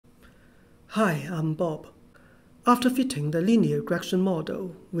Hi, I'm Bob. After fitting the linear regression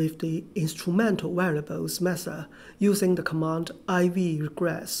model with the instrumental variables method using the command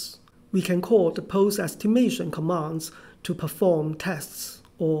ivregress, we can call the post-estimation commands to perform tests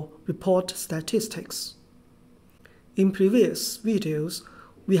or report statistics. In previous videos,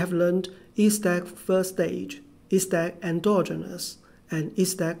 we have learned i.stack first stage, i.stack endogenous, and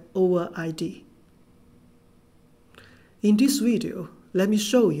i.stack over ID. In this video, let me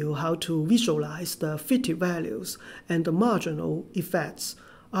show you how to visualize the fitted values and the marginal effects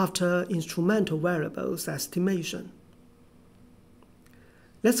after instrumental variables estimation.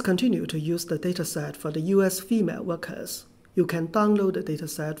 Let's continue to use the dataset for the US female workers. You can download the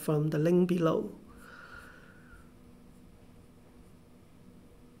dataset from the link below.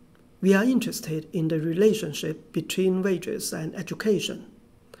 We are interested in the relationship between wages and education.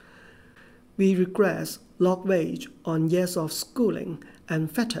 We regress lwage on years of schooling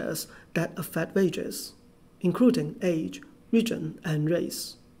and factors that affect wages, including age, region, and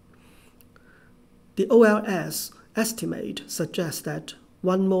race. The OLS estimate suggests that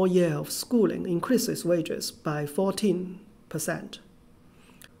one more year of schooling increases wages by 14%.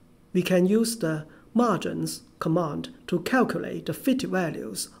 We can use the margins command to calculate the fitted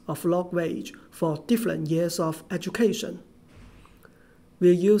values of lwage for different years of education.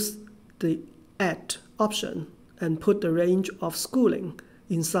 We use the add option and put the range of schooling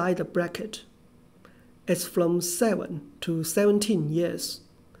inside the bracket. It's from 7 to 17 years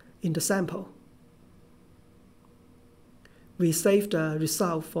in the sample. We save the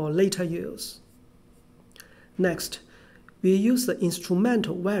result for later use. Next, we use the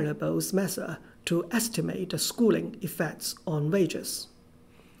instrumental variables method to estimate the schooling effects on wages.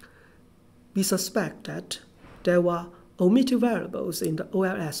 We suspect that there were omitted variables in the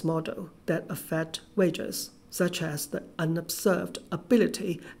OLS model that affect wages, such as the unobserved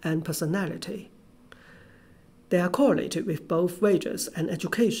ability and personality. They are correlated with both wages and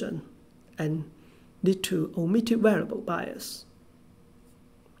education and lead to omitted variable bias.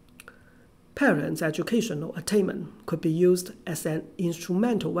 Parents' educational attainment could be used as an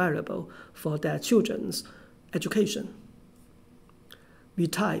instrumental variable for their children's education. We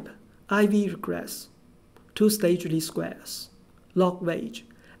type ivregress, two-stage least squares, lwage,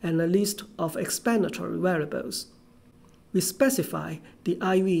 and a list of explanatory variables. We specify the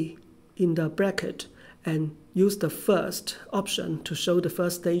IV in the bracket and use the first option to show the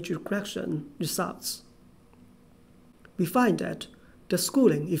first-stage regression results. We find that the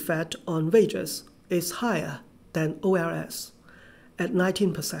schooling effect on wages is higher than OLS at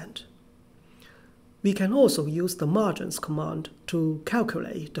 19%. We can also use the margins command to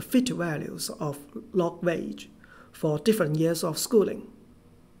calculate the fitted values of lwage for different years of schooling.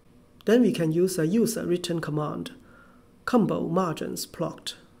 Then we can use a user-written command,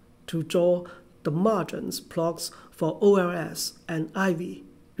 combomarginsplot, to draw the margins plots for OLS and IV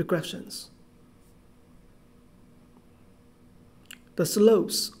regressions. The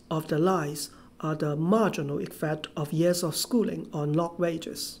slopes of the lines are the marginal effect of years of schooling on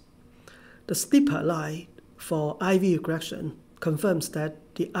lwages. The steeper line for IV regression confirms that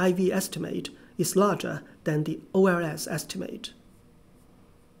the IV estimate is larger than the OLS estimate.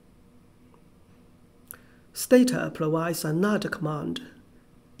 Stata provides another command,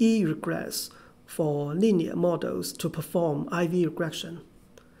 eregress, for linear models to perform IV regression.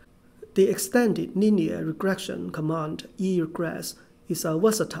 The extended linear regression command, eregress, is a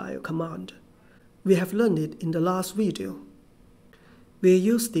versatile command. We have learned it in the last video. We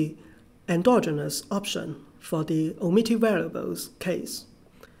use the endogenous option for the omitted variables case.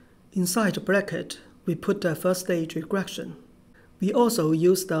 Inside the bracket, we put the first stage regression. We also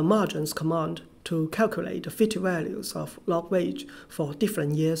use the margins command to calculate the fitted values of lwage for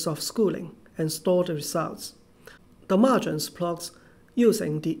different years of schooling and store the results. The margins plots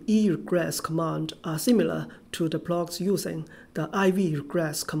using the eregress command are similar to the plots using the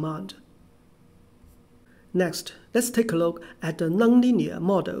ivregress command. Next, let's take a look at the nonlinear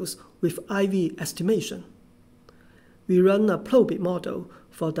models with IV estimation. We run a eprobit model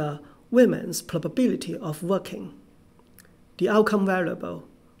for the women's probability of working. The outcome variable,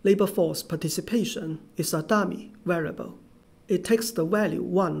 labor force participation, is a dummy variable. It takes the value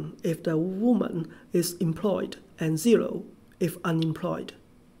 1 if the woman is employed and 0 if unemployed.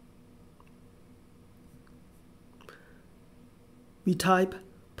 We type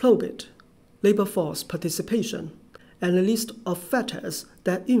eprobit, labor force participation, and a list of factors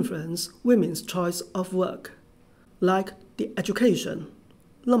that influence women's choice of work, like the education,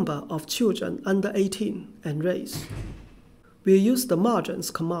 number of children under 18, and race. We use the margins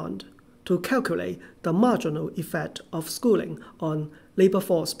command to calculate the marginal effect of schooling on labor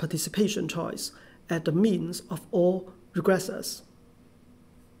force participation choice at the means of all regressors.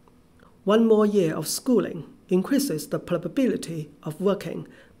 1 more year of schooling increases the probability of working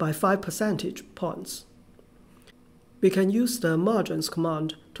by 5 percentage points. We can use the margins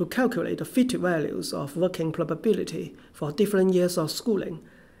command to calculate the fitted values of working probability for different years of schooling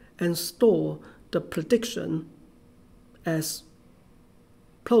and store the prediction as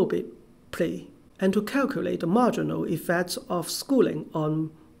eprobit, and to calculate the marginal effects of schooling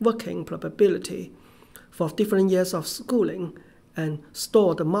on working probability for different years of schooling and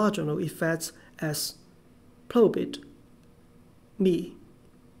store the marginal effects as eprobit.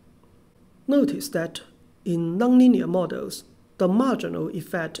 Notice that in nonlinear models, the marginal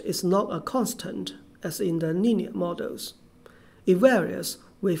effect is not a constant as in the linear models. It varies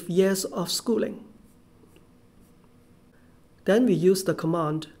with years of schooling. Then we use the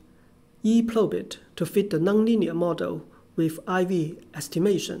command eprobit to fit the nonlinear model with IV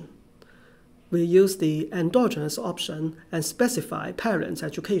estimation. We use the endogenous option and specify parents'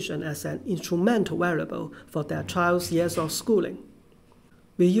 education as an instrumental variable for their child's years of schooling.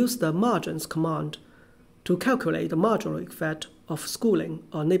 We use the margins command to calculate the marginal effect of schooling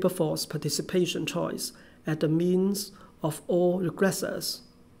on labor force participation choice at the means of all regressors.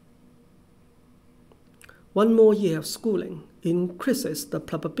 1 more year of schooling increases the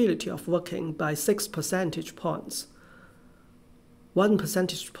probability of working by 6 percentage points, 1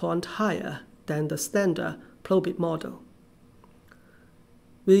 percentage point higher than the standard eprobit model.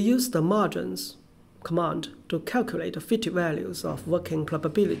 We use the margins command to calculate the fitted values of working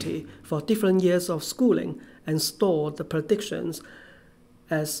probability for different years of schooling and store the predictions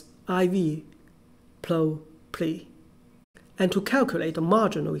as iv eprobit, and to calculate the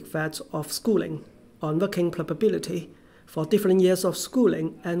marginal effects of schooling on working probability for different years of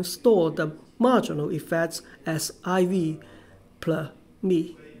schooling and store the marginal effects as iv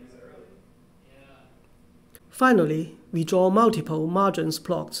eprobit. Finally, we draw multiple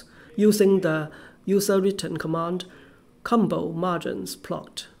Marginsplots using the user-written command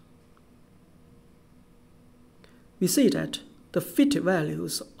combomarginsplot. We see that the fitted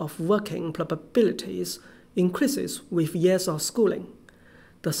values of working probabilities increases with years of schooling.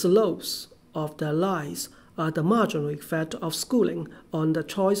 The slopes of the lines are the marginal effect of schooling on the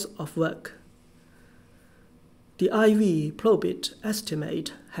choice of work. The IV eprobit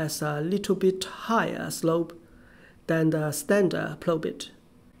estimate has a little bit higher slope than the standard eprobit.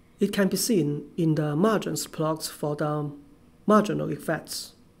 It can be seen in the Marginsplots for the marginal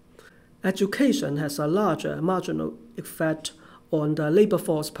effects. Education has a larger marginal effect on the labor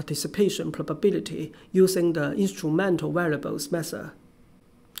force participation probability using the instrumental variables method,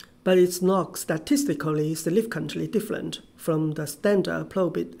 but it's not statistically significantly different from the standard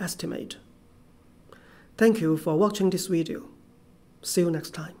eprobit estimate. Thank you for watching this video. See you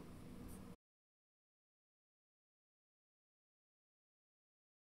next time.